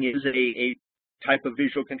labeling is a type of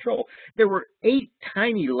visual control. There were 8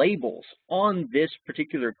 tiny labels on this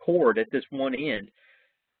particular cord at this one end.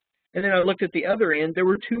 And then I looked at the other end, there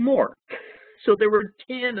were 2 more. So there were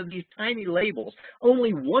 10 of these tiny labels,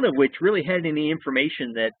 only one of which really had any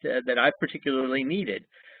information that I particularly needed.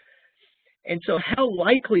 And so how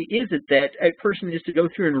likely is it that a person is to go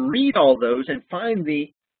through and read all those and find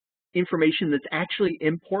the information that's actually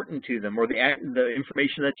important to them, or the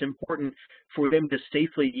information that's important for them to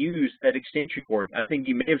safely use that extension cord? I think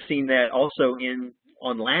you may have seen that also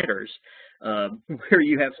on ladders, where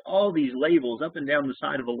you have all these labels up and down the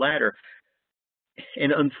side of a ladder.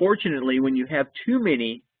 And unfortunately, when you have too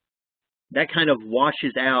many, that kind of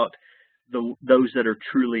washes out those that are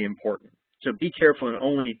truly important. So be careful and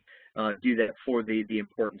only do that for the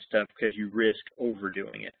important stuff, because you risk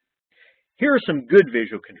overdoing it. Here are some good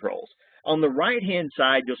visual controls. On the right-hand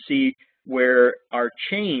side, you'll see where our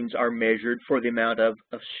chains are measured for the amount of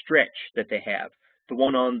stretch that they have. The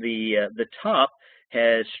one on the top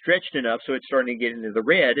has stretched enough so it's starting to get into the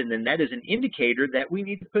red, and then that is an indicator that we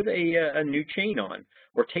need to put a new chain on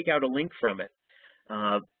or take out a link from it.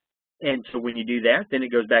 And so when you do that, then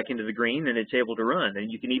it goes back into the green and it's able to run.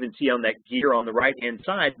 And you can even see on that gear on the right-hand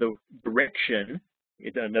side the direction,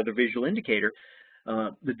 it's another visual indicator,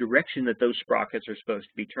 the direction that those sprockets are supposed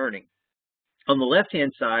to be turning. On the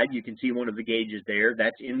left-hand side, you can see one of the gauges there.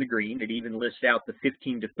 That's in the green. It even lists out the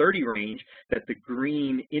 15 to 30 range that the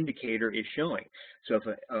green indicator is showing. So if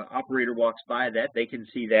an operator walks by that, they can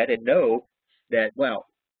see that and know that, well,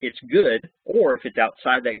 it's good, or if it's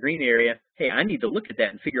outside that green area, hey, I need to look at that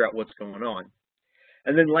and figure out what's going on.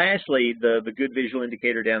 And then lastly, the good visual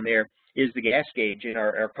indicator down there is the gas gauge in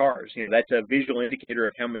our cars. You know, that's a visual indicator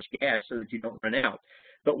of how much gas so that you don't run out.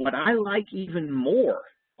 But what I like even more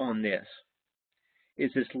on this is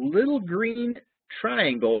this little green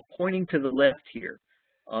triangle pointing to the left here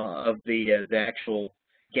of the actual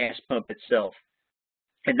gas pump itself.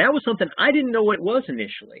 And that was something I didn't know what it was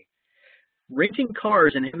initially. Renting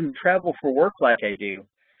cars and having to travel for work like I do,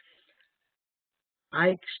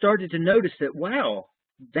 I started to notice that, wow,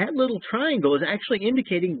 that little triangle is actually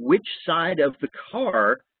indicating which side of the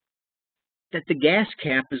car that the gas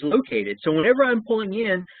cap is located. So whenever I'm pulling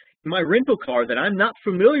in my rental car that I'm not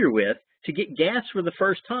familiar with to get gas for the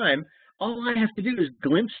first time, all I have to do is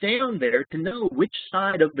glimpse down there to know which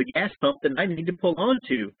side of the gas pump that I need to pull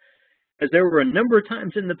onto. Because there were a number of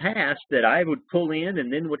times in the past that I would pull in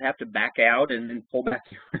and then would have to back out and then pull back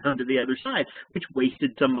around to the other side, which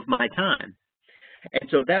wasted some of my time. And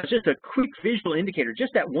so that was just a quick visual indicator.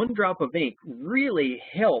 Just that one drop of ink really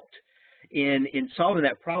helped in solving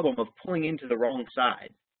that problem of pulling into the wrong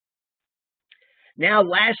side. Now,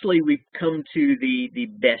 lastly, we've come to the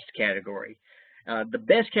best category. The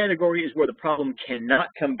best category is where the problem cannot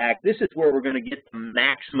come back. This is where we're going to get the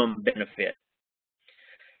maximum benefit.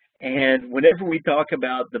 And whenever we talk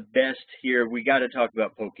about the best here, we got to talk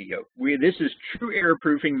about poka-yoke. This is true error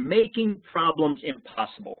proofing, making problems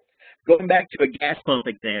impossible. Going back to a gas pump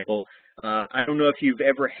example, I don't know if you've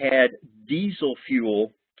ever had diesel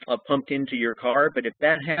fuel pumped into your car, but if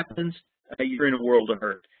that happens, you're in a world of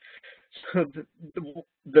hurt. So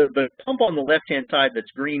the pump on the left-hand side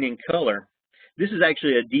that's green in color, this is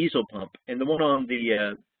actually a diesel pump, and the one on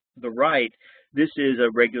the right, this is a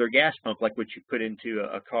regular gas pump like what you put into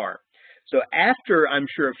a car. So after, I'm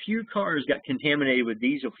sure, a few cars got contaminated with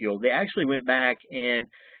diesel fuel, they actually went back and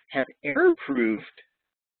have error-proofed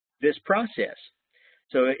this process.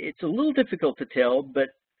 So it's a little difficult to tell, but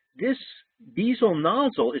this diesel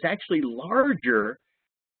nozzle is actually larger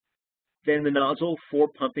than the nozzle for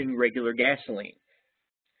pumping regular gasoline.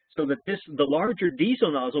 So that the larger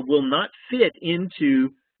diesel nozzle will not fit into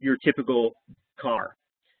your typical car.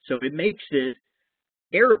 So it makes it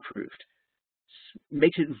error-proofed,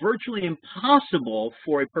 makes it virtually impossible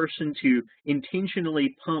for a person to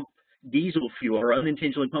intentionally pump diesel fuel or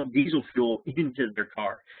unintentionally pump diesel fuel into their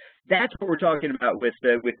car. That's what we're talking about with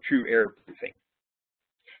true error proofing.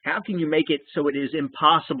 How can you make it so it is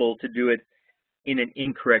impossible to do it in an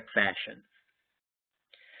incorrect fashion?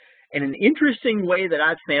 And an interesting way that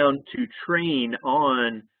I've found to train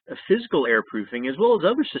on physical error proofing as well as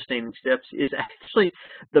other sustaining steps is actually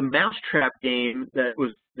the mousetrap game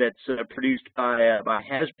that's produced by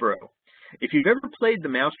Hasbro. If you've ever played the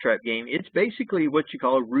mousetrap game, it's basically what you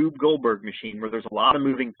call a Rube Goldberg machine, where there's a lot of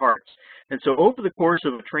moving parts. And so over the course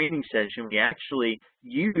of a training session, we actually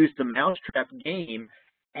use the mousetrap game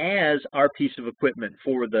as our piece of equipment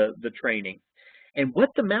for the training. And what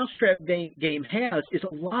the mousetrap game has is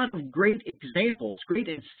a lot of great examples, great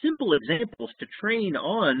and simple examples to train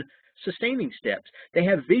on sustaining steps. They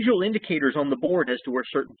have visual indicators on the board as to where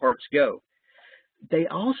certain parts go. They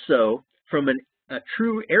also, from a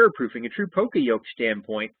true error proofing, a true poka-yoke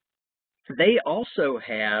standpoint, they also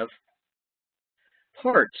have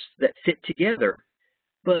parts that fit together,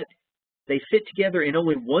 but they fit together in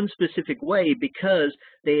only one specific way because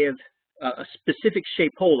they have a specific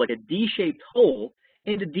shaped hole, like a D-shaped hole,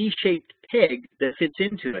 and a D-shaped peg that fits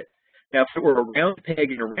into it. Now, if it were a round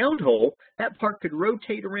peg and a round hole, that part could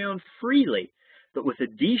rotate around freely. But with a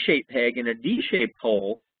D-shaped peg and a D-shaped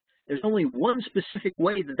hole, there's only one specific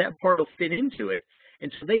way that that part will fit into it.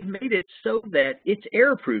 And so they've made it so that it's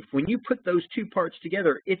error-proof. When you put those two parts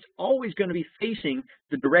together, it's always going to be facing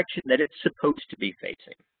the direction that it's supposed to be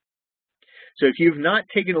facing. So if you've not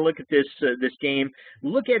taken a look at this game,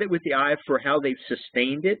 look at it with the eye for how they've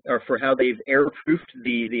sustained it, or for how they've error-proofed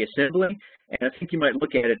the assembly, and I think you might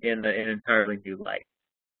look at it in an entirely new light.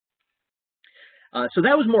 So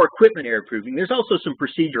that was more equipment error-proofing. There's also some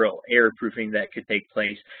procedural error-proofing that could take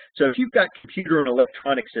place. So if you've got computer and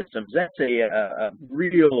electronic systems, that's a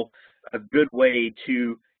good way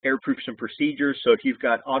to error-proof some procedures. So if you've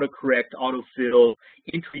got autocorrect, autofill,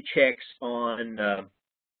 entry checks on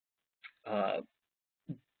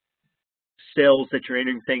cells that you're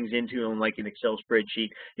entering things into on like an Excel spreadsheet,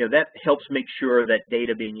 that helps make sure that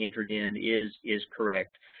data being entered in is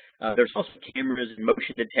correct. There's also cameras and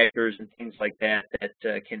motion detectors and things like that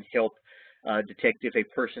that can help detect if a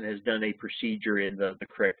person has done a procedure in the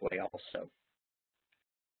correct way also.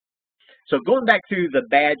 So going back to the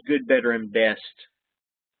bad, good, better, and best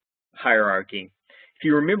hierarchy, if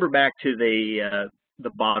you remember back to the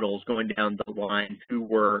bottles going down the line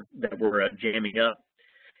that were jamming up,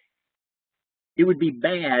 it would be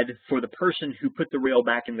bad for the person who put the rail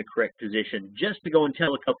back in the correct position just to go and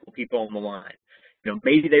tell a couple of people on the line.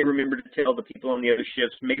 Maybe they remember to tell the people on the other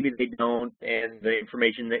shifts, maybe they don't, and the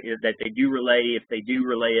information that they do relay, if they do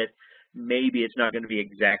relay it, maybe it's not going to be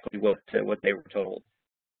exactly what they were told.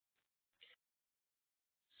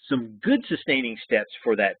 Some good sustaining steps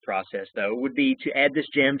for that process, though, would be to add this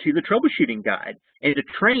jam to the troubleshooting guide and to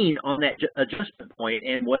train on that adjustment point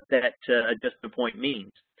and what that adjustment point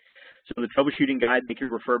means. So the troubleshooting guide they can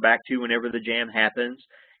refer back to whenever the jam happens,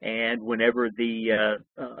 and whenever the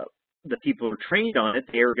people who are trained on it,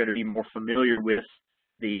 they are going to be more familiar with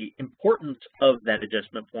the importance of that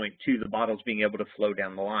adjustment point to the bottles being able to flow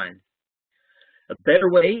down the line. A better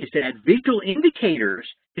way is to add visual indicators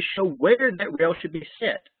to show where that rail should be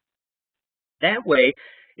set. That way,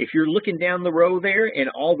 if you're looking down the row there and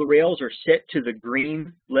all the rails are set to the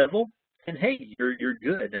green level, then hey, you're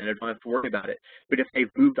good and I don't have to worry about it. But if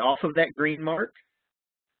they've moved off of that green mark,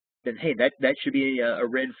 then hey, that should be a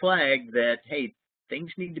red flag that hey,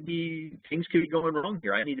 things could be going wrong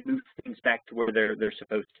here. I need to move things back to where they're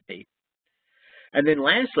supposed to be. And then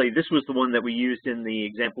lastly, this was the one that we used in the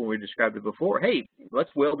example we described it before. Hey, let's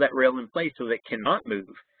weld that rail in place so that it cannot move.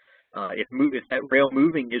 If that rail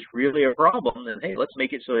moving is really a problem, then hey, let's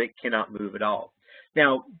make it so that it cannot move at all.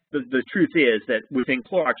 Now, the truth is that within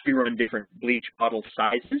Clorox, we run different bleach bottle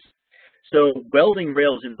sizes. So welding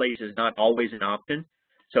rails in place is not always an option.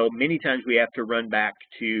 So many times we have to run back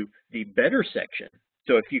to the better section.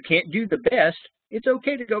 So if you can't do the best, it's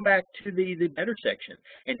okay to go back to the better section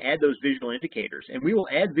and add those visual indicators. And we will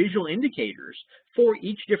add visual indicators for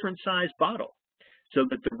each different size bottle so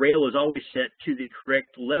that the rail is always set to the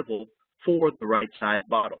correct level for the right size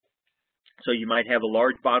bottle. So you might have a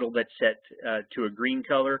large bottle that's set to a green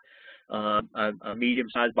color, a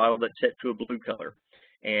medium-sized bottle that's set to a blue color.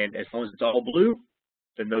 And as long as it's all blue,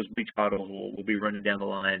 then those bleach bottles will be running down the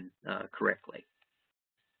line correctly.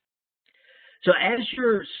 So as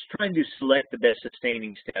you're trying to select the best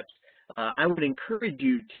sustaining steps, I would encourage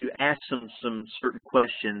you to ask some certain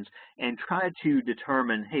questions and try to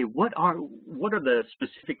determine, hey, what are the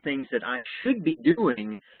specific things that I should be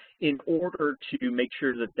doing in order to make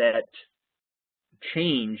sure that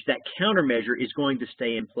change, that countermeasure is going to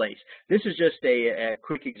stay in place. This is just a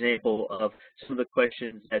quick example of some of the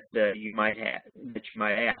questions that you might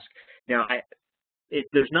ask. Now,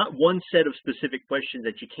 there's not one set of specific questions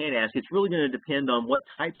that you can ask. It's really going to depend on what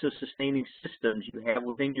types of sustaining systems you have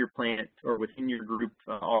within your plant or within your group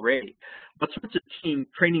already. What sorts of team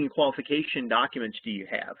training and qualification documents do you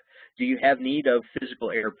have? Do you have need of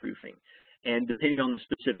physical air proofing? And depending on the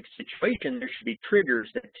specific situation, there should be triggers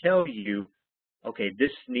that tell you, okay,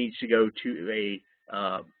 this needs to go to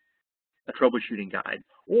a troubleshooting guide,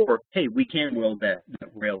 or hey, we can weld that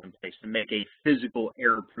rail in place and make a physical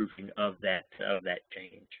error proofing of that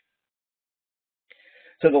change.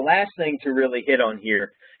 So the last thing to really hit on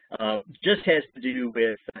here just has to do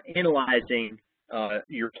with analyzing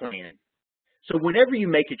your plan. So whenever you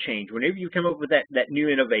make a change, whenever you come up with that new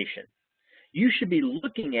innovation, you should be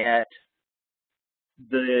looking at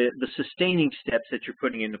the sustaining steps that you're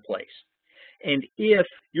putting into place. And if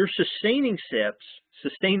your sustaining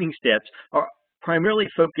steps are primarily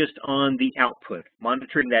focused on the output,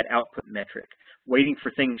 monitoring that output metric, waiting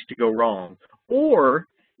for things to go wrong, or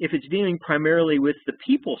if it's dealing primarily with the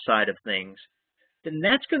people side of things, then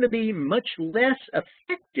that's going to be much less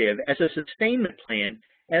effective as a sustainment plan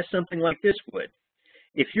as something like this would.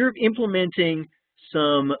 If you're implementing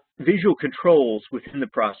some visual controls within the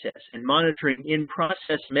process and monitoring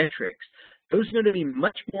in-process metrics, those are going to be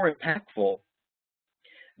much more impactful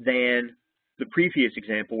than the previous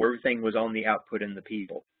example where everything was on the output and the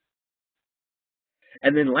people.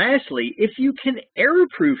 And then lastly, if you can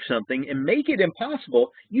error-proof something and make it impossible,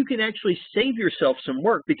 you can actually save yourself some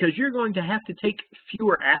work because you're going to have to take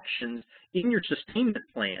fewer actions in your sustainment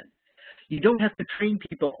plan. You don't have to train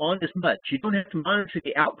people on as much. You don't have to monitor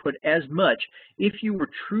the output as much if you were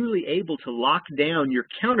truly able to lock down your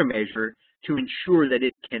countermeasure to ensure that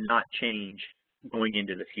it cannot change going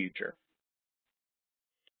into the future.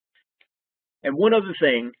 And one other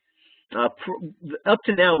thing, up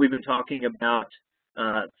to now we've been talking about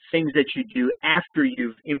things that you do after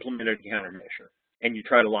you've implemented a countermeasure and you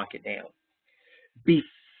try to lock it down.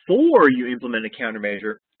 Before you implement a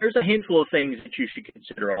countermeasure, there's a handful of things that you should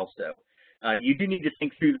consider also. You do need to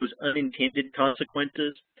think through those unintended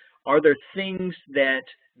consequences. Are there things that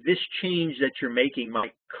this change that you're making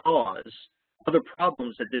might cause, other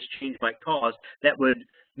problems that this change might cause that would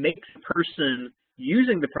make the person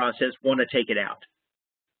using the process want to take it out?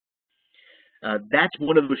 That's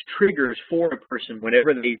one of those triggers for a person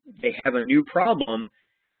whenever they have a new problem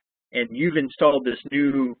and you've installed this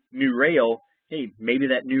new rail. Hey, maybe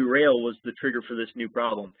that new rail was the trigger for this new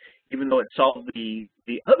problem. Even though it solved the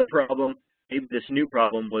other problem, maybe this new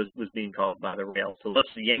problem was being caused by the rail. So let's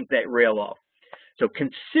yank that rail off. So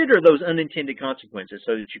consider those unintended consequences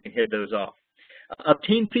so that you can head those off.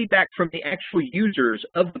 Obtain feedback from the actual users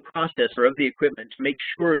of the process or of the equipment to make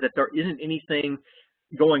sure that there isn't anything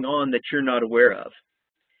going on that you're not aware of.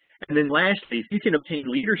 And then lastly, if you can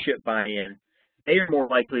obtain leadership buy-in, they are more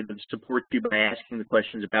likely to support you by asking the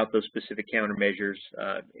questions about those specific countermeasures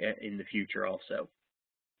in the future also.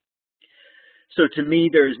 So to me,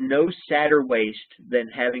 there is no sadder waste than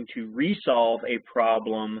having to resolve a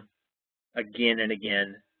problem again and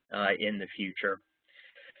again in the future.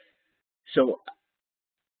 So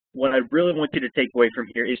what I really want you to take away from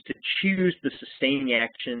here is to choose the sustaining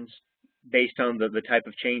actions based on the type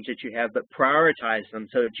of change that you have, but prioritize them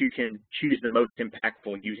so that you can choose the most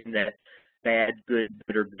impactful using that bad, good,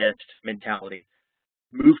 better, best mentality.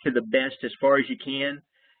 Move to the best as far as you can,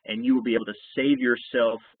 and you will be able to save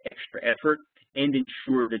yourself extra effort and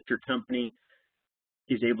ensure that your company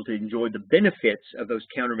is able to enjoy the benefits of those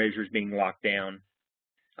countermeasures being locked down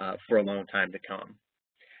for a long time to come.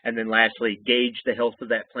 And then lastly, gauge the health of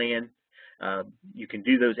that plan. You can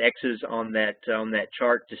do those X's on that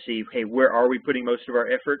chart to see, hey, where are we putting most of our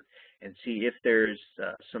effort, and see if there's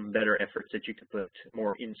some better efforts that you can put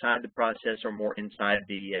more inside the process or more inside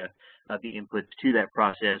the inputs to that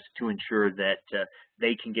process to ensure that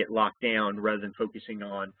they can get locked down rather than focusing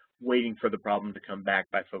on waiting for the problem to come back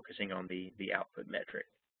by focusing on the output metric.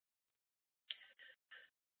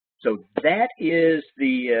 So that is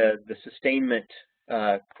the sustainment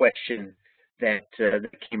question that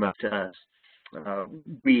came up to us.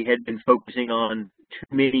 We had been focusing on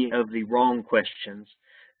too many of the wrong questions,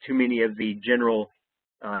 too many of the general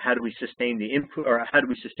how do we sustain the input, or how do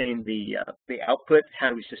we sustain the output, how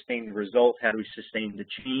do we sustain the result, how do we sustain the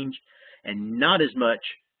change, and not as much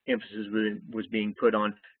emphasis was being put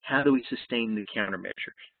on how do we sustain the countermeasures.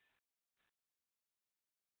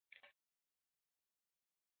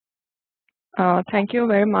 Thank you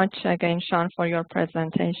very much again, Sean, for your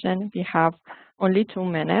presentation. We have only 2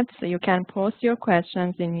 minutes. So you can post your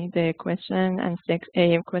questions in the question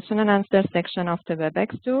and answer section of the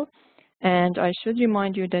WebEx tool. And I should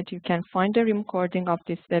remind you that you can find the recording of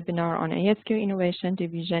this webinar on ASQ Innovation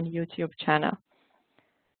Division YouTube channel.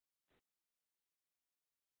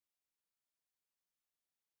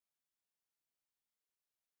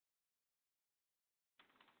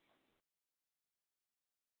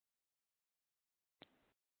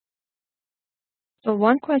 So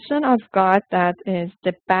one question I've got that is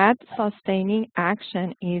the bad sustaining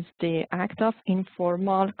action is the act of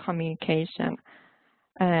informal communication.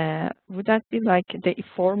 Would that be like the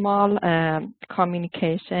formal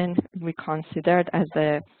communication we considered as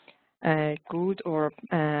a good or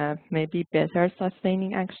maybe better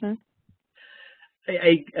sustaining action?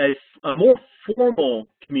 A more formal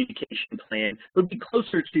communication plan would be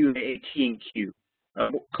closer to a T&Q.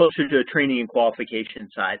 Closer to a training and qualification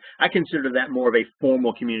side. I consider that more of a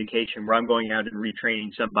formal communication where I'm going out and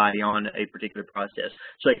retraining somebody on a particular process.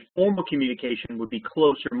 So a formal communication would be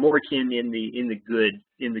closer, more akin in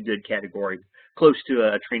the good category, close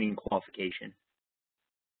to a training and qualification.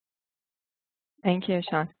 Thank you,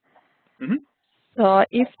 Sean. Mm-hmm. So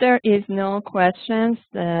if there is no questions,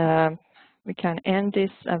 we can end this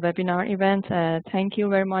webinar event. Thank you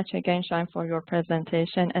very much again, Shine, for your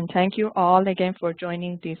presentation. And thank you all again for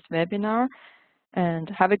joining this webinar. And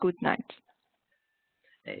have a good night.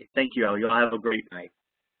 Hey, thank you all. You'll have a great night.